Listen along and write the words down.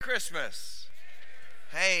Christmas.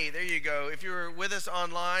 Hey, there you go. If you were with us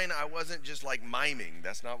online, I wasn't just like miming.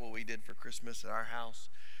 That's not what we did for Christmas at our house.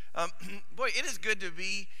 Boy, it is good to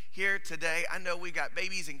be here today. I know we got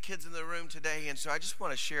babies and kids in the room today, and so I just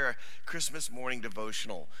want to share a Christmas morning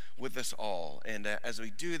devotional with us all. And as we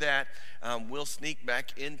do that, we'll sneak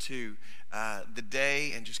back into the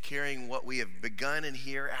day and just carrying what we have begun in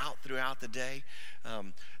here out throughout the day.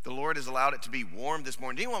 The Lord has allowed it to be warm this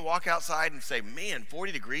morning. Did anyone walk outside and say, man,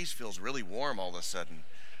 40 degrees feels really warm all of a sudden?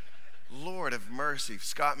 Lord of mercy.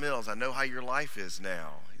 Scott Mills, I know how your life is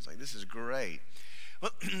now. He's like, this is great.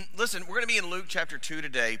 Well, listen, we're going to be in Luke chapter 2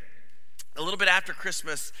 today, a little bit after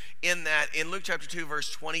Christmas in Luke chapter 2, verse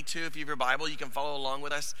 22. If you have your Bible, you can follow along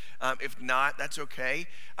with us. If not, that's okay.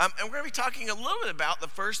 And we're going to be talking a little bit about the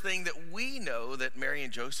first thing that we know that Mary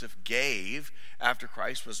and Joseph gave after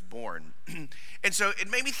Christ was born. And so it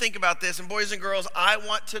made me think about this. And boys and girls, I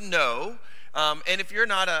want to know, and if you're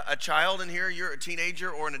not a child in here, you're a teenager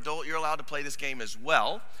or an adult, you're allowed to play this game as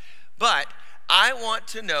well. But I want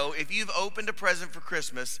to know, if you've opened a present for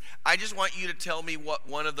Christmas, I just want you to tell me what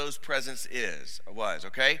one of those presents was,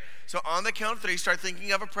 okay? So on the count of 3, start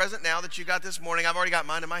thinking of a present now that you got this morning. I've already got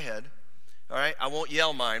mine in my head, all right? I won't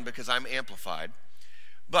yell mine because I'm amplified.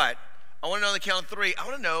 But I want to know on the count of 3, I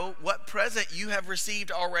want to know what present you have received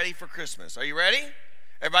already for Christmas. Are you ready?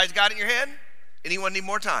 Everybody's got it in your head? Anyone need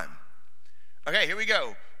more time? Okay, here we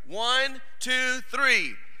go. 1, 2,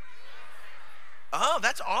 3. Oh,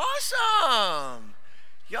 that's awesome.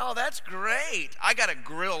 Y'all, that's great. I got a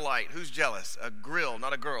grill light. Who's jealous? A grill,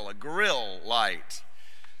 not a girl, a grill light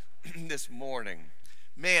this morning.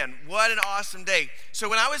 Man, what an awesome day. So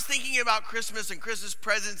when I was thinking about Christmas and Christmas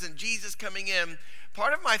presents and Jesus coming in,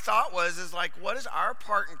 part of my thought is like, what is our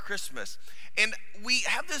part in Christmas? And we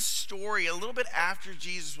have this story a little bit after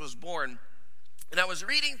Jesus was born. And I was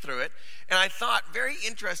reading through it, and I thought very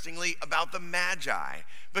interestingly about the Magi,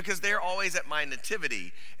 because they're always at my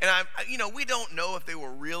nativity. And we don't know if they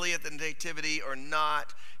were really at the nativity or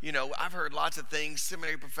not. I've heard lots of things.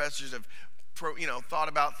 Seminary professors have, thought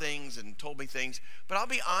about things and told me things. But I'll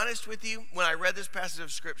be honest with you, when I read this passage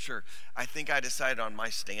of Scripture, I think I decided on my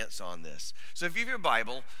stance on this. So if you have your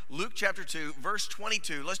Bible, Luke chapter 2, verse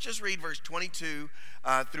 22, let's just read verse 22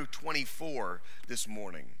 through 24 this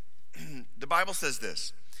morning. The Bible says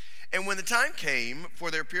this: and when the time came for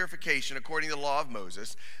their purification according to the law of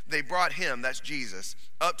Moses, they brought him, that's Jesus,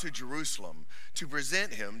 up to Jerusalem to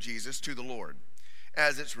present him, Jesus, to the Lord.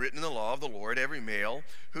 As it's written in the law of the Lord, every male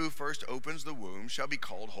who first opens the womb shall be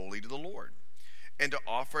called holy to the Lord, and to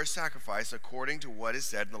offer a sacrifice according to what is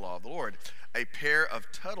said in the law of the Lord, a pair of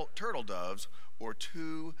turtle doves or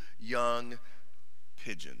 2 young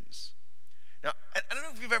pigeons. Now, I don't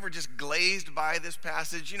know if you've ever just glazed by this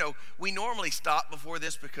passage. We normally stop before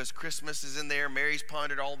this because Christmas is in there. Mary's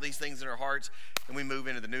pondered all these things in her hearts, and we move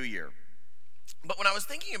into the new year. But when I was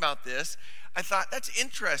thinking about this, I thought that's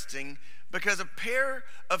interesting because a pair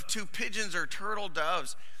of 2 pigeons or turtle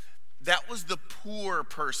doves, that was the poor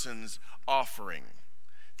person's offering.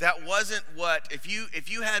 That wasn't if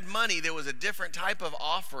you had money, there was a different type of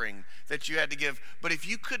offering that you had to give. But if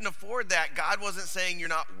you couldn't afford that, God wasn't saying you're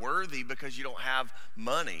not worthy because you don't have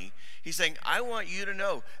money. He's saying, I want you to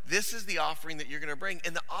know this is the offering that you're going to bring.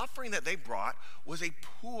 And the offering that they brought was a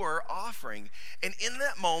poor offering. And in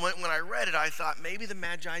that moment, when I read it, I thought maybe the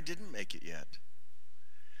Magi didn't make it yet.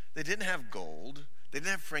 They didn't have gold. They didn't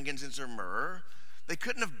have frankincense or myrrh. They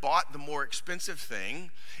couldn't have bought the more expensive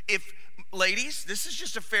thing. Ladies, this is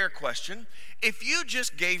just a fair question. If you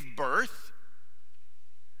just gave birth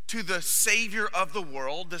to the Savior of the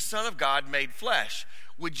world, the Son of God made flesh,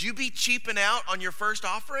 would you be cheaping out on your first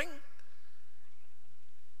offering?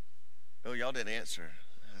 Oh, y'all didn't answer.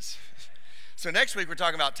 So next week we're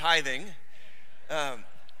talking about tithing. But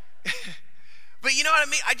you know what I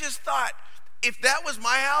mean? I just thought, if that was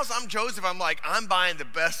my house, I'm Joseph. I'm like, I'm buying the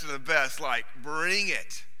best of the best. Like, bring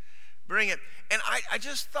it. Bring it. And I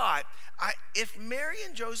just thought, if Mary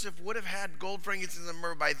and Joseph would have had gold, frankincense, and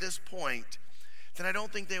myrrh by this point, then I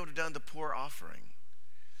don't think they would have done the poor offering.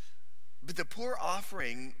 But the poor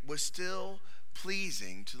offering was still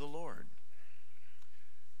pleasing to the Lord.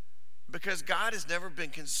 Because God has never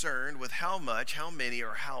been concerned with how much, how many,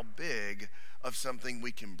 or how big of something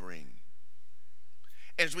we can bring.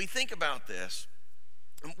 As we think about this,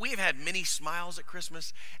 we have had many smiles at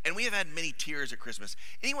Christmas, and we have had many tears at Christmas.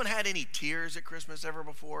 Anyone had any tears at Christmas ever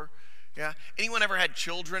before? Yeah? Anyone ever had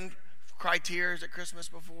children cry tears at Christmas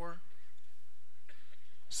before?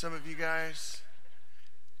 Some of you guys?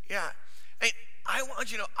 Yeah. Hey, I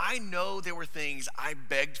want you to know, I know there were things I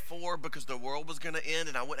begged for because the world was going to end,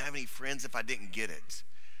 and I wouldn't have any friends if I didn't get it.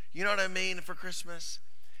 You know what I mean, for Christmas?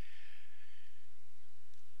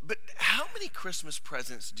 But how many Christmas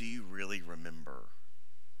presents do you really remember?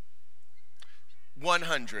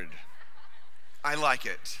 100. I like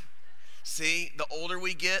it. See, the older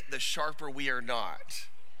we get, the sharper we are not.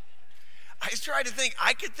 I just tried to think.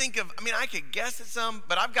 I could guess at some,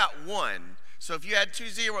 but I've got one. So if you had 2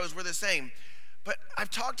 zeros, we're the same. But I've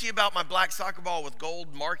talked to you about my black soccer ball with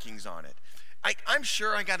gold markings on it. I'm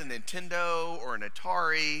sure I got a Nintendo or an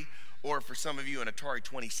Atari, or for some of you, an Atari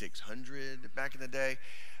 2600 back in the day.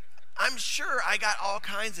 I'm sure I got all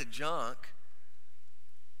kinds of junk,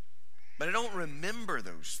 but I don't remember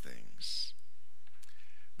those things.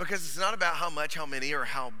 Because it's not about how much, how many, or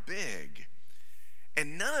how big.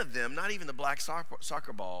 And none of them, not even the black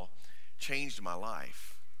soccer ball, changed my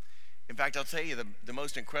life. In fact, I'll tell you, the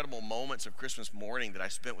most incredible moments of Christmas morning that I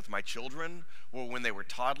spent with my children were when they were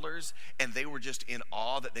toddlers, and they were just in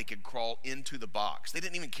awe that they could crawl into the box. They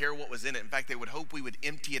didn't even care what was in it. In fact, they would hope we would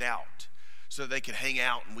empty it out so they could hang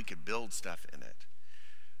out and we could build stuff in it.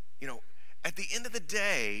 You know, at the end of the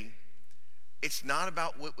day, it's not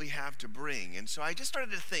about what we have to bring. And so I just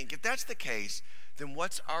started to think, if that's the case, then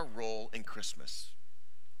what's our role in Christmas?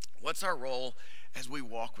 What's our role as we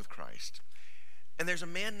walk with Christ? And there's a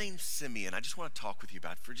man named Simeon I just want to talk with you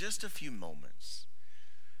about for just a few moments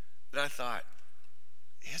that I thought,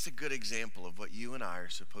 here's a good example of what you and I are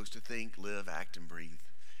supposed to think, live, act, and breathe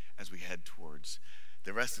as we head towards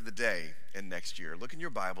the rest of the day and next year. Look in your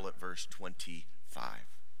Bible at verse 25.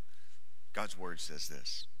 God's word says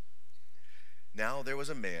this. Now there was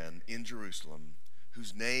a man in Jerusalem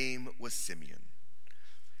whose name was Simeon.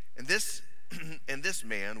 And this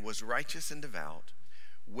man was righteous and devout,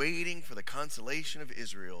 waiting for the consolation of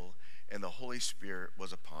Israel, and the Holy Spirit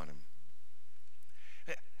was upon him.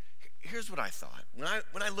 Here's what I thought.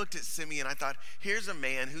 When I looked at Simeon, I thought, here's a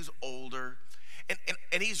man who's older,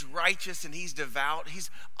 and he's righteous and he's devout. He's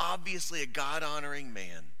obviously a God-honoring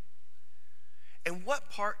man. And what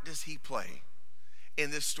part does he play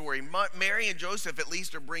in this story? Mary and Joseph at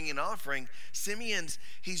least are bringing an offering. Simeon's,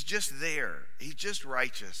 he's just there. He's just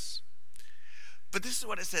righteous. But this is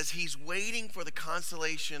what it says. He's waiting for the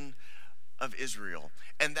consolation of Israel.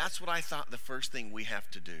 And that's what I thought the first thing we have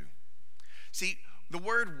to do. See, the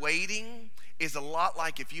word waiting is a lot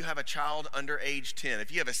like if you have a child under age 10.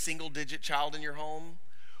 If you have a single-digit child in your home,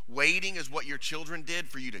 waiting is what your children did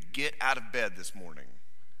for you to get out of bed this morning.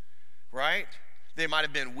 Right? They might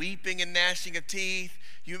have been weeping and gnashing of teeth.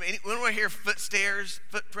 Anyone want to hear footsteps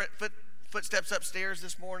upstairs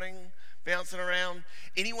this morning? Bouncing around?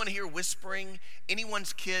 Anyone here whispering?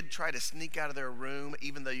 Anyone's kid try to sneak out of their room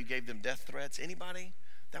even though you gave them death threats? Anybody?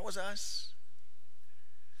 That was us.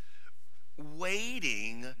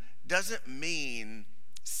 Waiting doesn't mean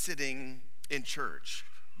sitting in church,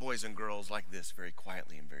 boys and girls, like this, very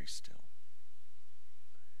quietly and very still.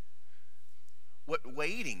 What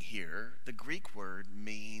waiting here, the Greek word,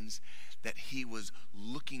 means that he was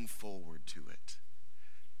looking forward to it.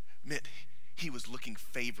 Meant he was looking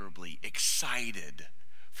favorably, excited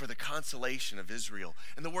for the consolation of Israel.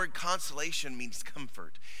 And the word consolation means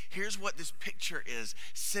comfort. Here's what this picture is.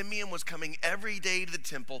 Simeon was coming every day to the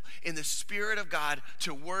temple in the Spirit of God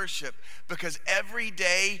to worship, because every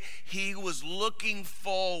day he was looking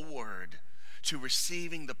forward to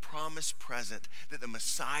receiving the promised present that the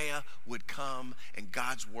Messiah would come and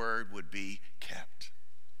God's word would be kept.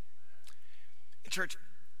 Church,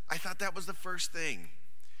 I thought that was the first thing.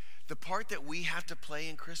 The part that we have to play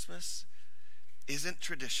in Christmas isn't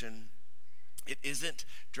tradition. It isn't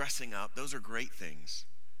dressing up. Those are great things.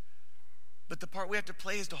 But the part we have to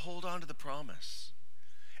play is to hold on to the promise.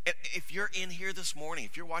 And if you're in here this morning,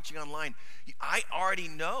 if you're watching online, I already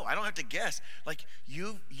know, I don't have to guess, like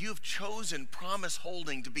you've chosen promise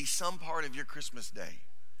holding to be some part of your Christmas day.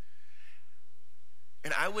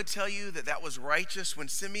 And I would tell you that was righteous when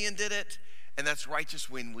Simeon did it, and that's righteous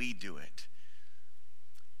when we do it.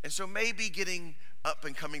 And so maybe getting up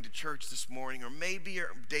and coming to church this morning, or maybe your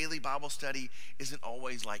daily Bible study isn't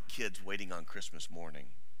always like kids waiting on Christmas morning.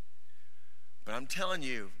 But I'm telling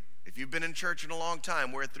you, if you've been in church in a long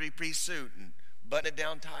time, wear a three-piece suit and button it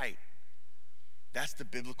down tight. That's the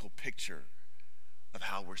biblical picture of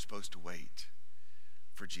how we're supposed to wait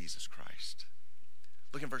for Jesus Christ.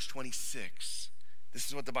 Look in verse 26. This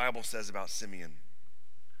is what the Bible says about Simeon.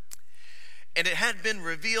 And it had been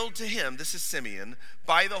revealed to him, this is Simeon,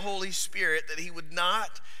 by the Holy Spirit, that he would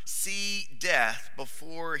not see death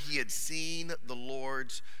before he had seen the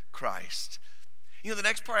Lord's Christ. You know, the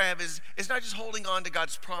next part I have is not just holding on to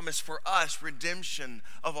God's promise for us, redemption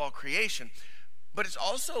of all creation, but it's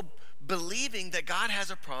also believing that God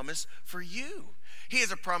has a promise for you. He has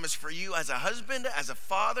a promise for you as a husband, as a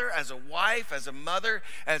father, as a wife, as a mother,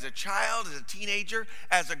 as a child, as a teenager,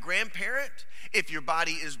 as a grandparent. If your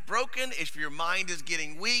body is broken, if your mind is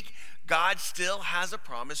getting weak, God still has a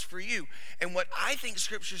promise for you. And what I think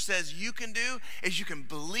Scripture says you can do is you can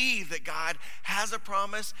believe that God has a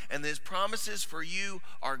promise and his promises for you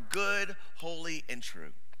are good, holy, and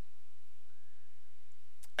true.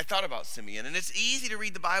 I thought about Simeon, and it's easy to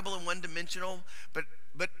read the Bible in one-dimensional, but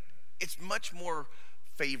it's much more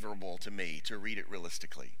favorable to me to read it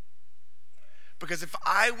realistically. Because if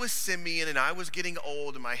I was Simeon and I was getting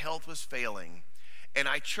old and my health was failing, and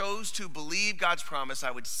I chose to believe God's promise, I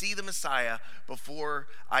would see the Messiah before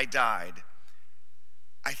I died,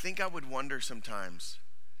 I think I would wonder sometimes,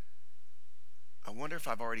 I wonder if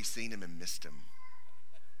I've already seen him and missed him.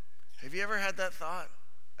 Have you ever had that thought?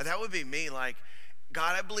 That would be me, like,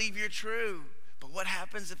 God, I believe you're true, but what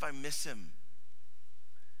happens if I miss him?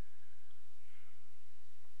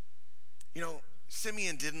 You know,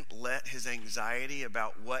 Simeon didn't let his anxiety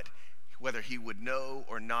about whether he would know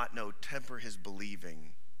or not know temper his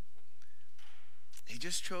believing. He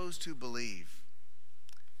just chose to believe.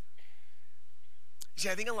 See,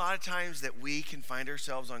 I think a lot of times that we can find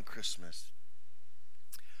ourselves on Christmas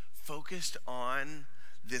focused on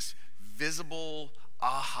this visible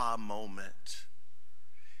aha moment.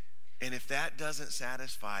 And if that doesn't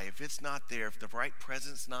satisfy, if it's not there, if the right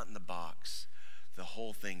present's not in the box, the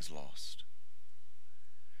whole thing's lost.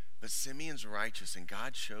 But Simeon's righteous, and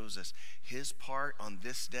God shows us his part on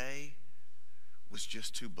this day was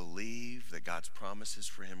just to believe that God's promises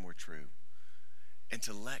for him were true and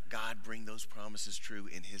to let God bring those promises true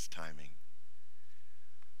in his timing.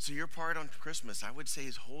 So your part on Christmas, I would say,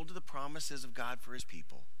 is hold to the promises of God for his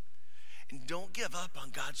people. And don't give up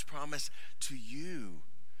on God's promise to you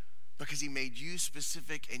because he made you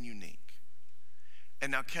specific and unique.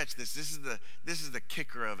 And now catch this. This is the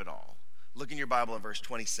kicker of it all. Look in your Bible at verse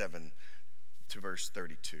 27 to verse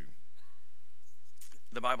 32.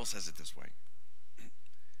 The Bible says it this way.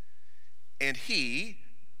 And he,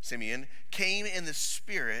 Simeon, came in the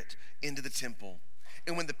Spirit into the temple.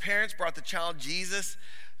 And when the parents brought the child Jesus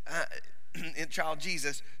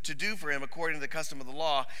to do for him according to the custom of the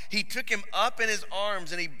law, he took him up in his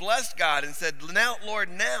arms and he blessed God and said, "Now, Lord,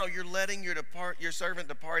 now you're letting your servant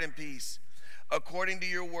depart in peace, according to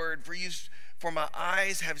your word. For my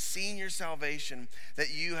eyes have seen your salvation,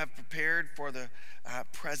 that you have prepared for the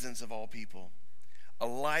presence of all people, a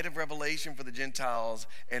light of revelation for the Gentiles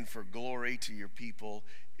and for glory to your people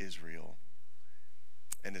Israel."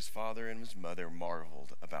 And his father and his mother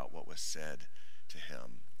marveled about what was said to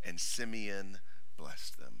him. And Simeon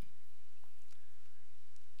blessed them.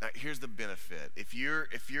 Now, here's the benefit. If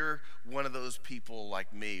you're one of those people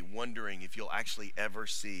like me, wondering if you'll actually ever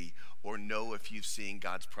see or know if you've seen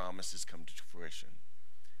God's promises come to fruition,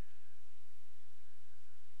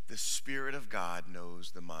 the Spirit of God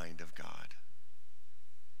knows the mind of God.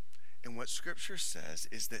 And what Scripture says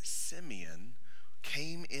is that Simeon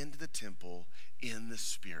came into the temple in the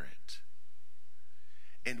Spirit.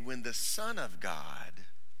 And when the Son of God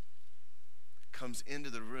comes into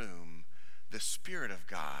the room, the Spirit of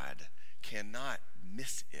God cannot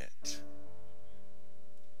miss it.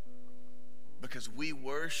 Because we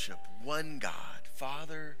worship one God,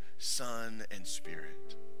 Father, Son, and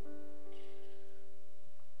Spirit.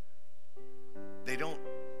 They don't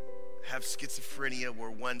have schizophrenia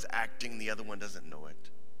where one's acting, the other one doesn't know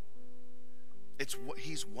it.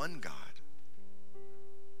 He's one God.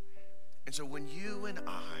 And so when you and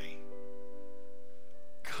I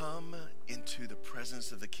come into the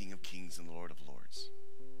presence of the King of Kings and the Lord of Lords,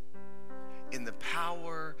 in the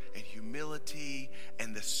power and humility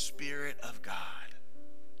and the Spirit of God,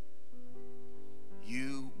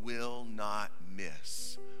 you will not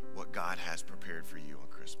miss what God has prepared for you on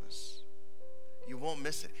Christmas. You won't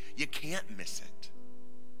miss it. You can't miss it.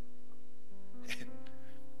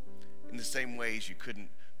 In the same ways you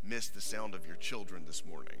couldn't miss the sound of your children this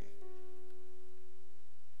morning.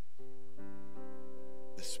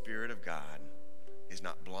 The Spirit of God is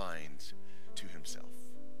not blind to himself.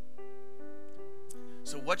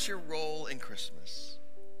 So what's your role in Christmas?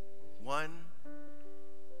 1,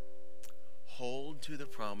 hold to the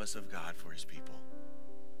promise of God for his people.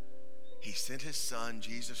 He sent his Son,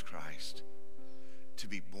 Jesus Christ, to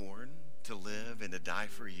be born, to live, and to die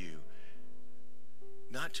for you.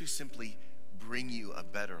 Not to simply bring you a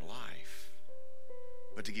better life,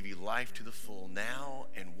 but to give you life to the full now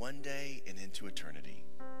and one day and into eternity.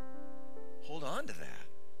 Hold on to that.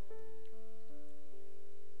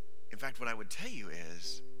 In fact, what I would tell you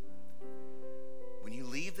is, when you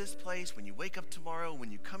leave this place, when you wake up tomorrow,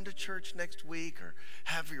 when you come to church next week or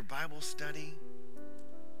have your Bible study,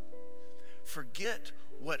 Forget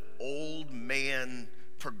what old man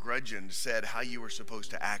Purgrugian said how you were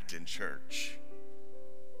supposed to act in church.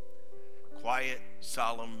 Quiet,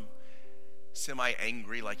 solemn,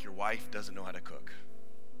 semi-angry, like your wife doesn't know how to cook.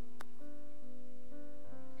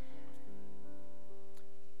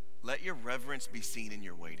 Let your reverence be seen in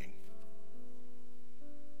your waiting.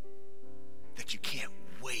 That you can't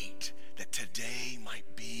wait that today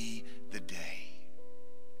might be the day.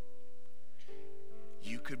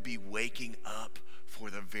 You could be waking up for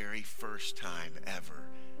the very first time ever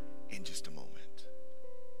in just a moment.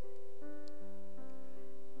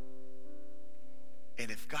 And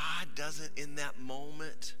if God doesn't in that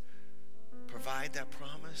moment provide that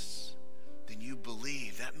promise, then you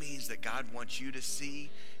believe. That means that God wants you to see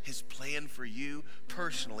his plan for you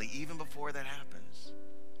personally, even before that happens.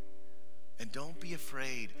 And don't be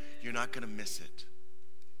afraid you're not going to miss it.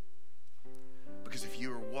 Because if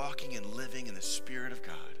you are walking and living in the Spirit of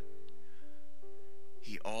God,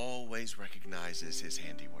 he always recognizes his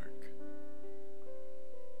handiwork.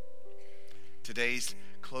 Today's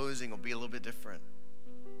closing will be a little bit different.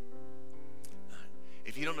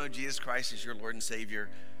 If you don't know Jesus Christ as your Lord and Savior,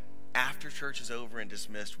 after church is over and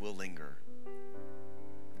dismissed, we'll linger.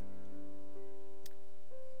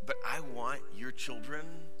 But I want your children,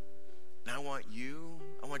 and I want you,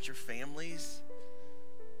 I want your families,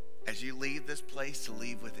 as you leave this place, to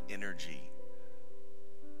leave with energy.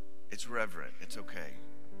 It's reverent. It's okay.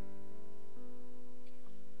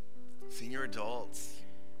 Senior adults,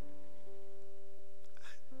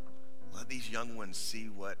 let these young ones see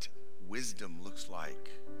what wisdom looks like,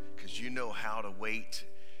 because you know how to wait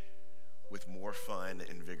with more fun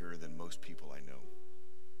and vigor than most people I know.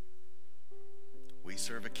 We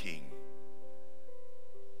serve a king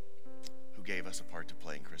who gave us a part to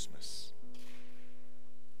play in Christmas.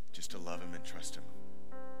 Just to love him and trust him,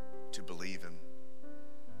 to believe him,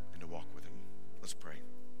 and to walk with him. Let's pray.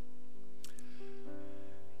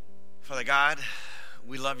 Father God,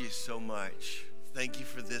 we love you so much. Thank you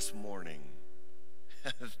for this morning.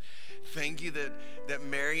 Thank you that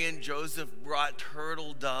Mary and Joseph brought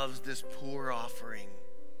turtle doves, this poor offering.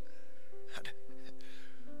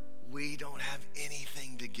 We don't have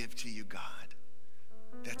anything to give to you, God,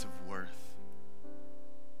 that's of worth.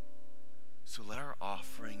 So let our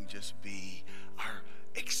offering just be our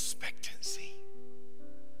expectancy,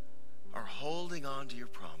 our holding on to your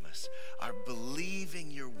promise, our believing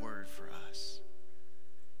your word for us,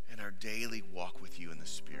 and our daily walk with you in the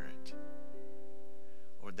Spirit.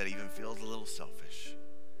 Or that even feels a little selfish,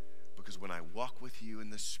 because when I walk with you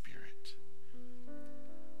in the Spirit,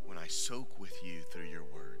 when I soak with you through your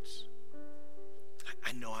words,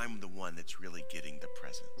 I know I'm the one that's really getting the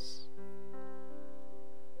presents.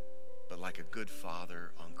 But like a good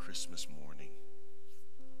father on Christmas morning,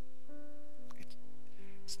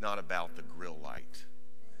 it's not about the grill light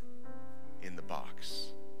in the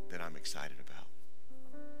box that I'm excited about.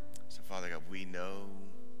 So Father God, we know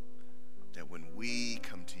that when we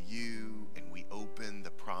come to you and we open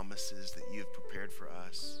the promises that you have prepared for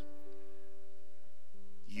us,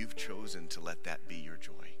 you've chosen to let that be your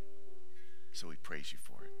joy. So we praise you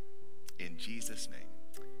for it. In Jesus' name,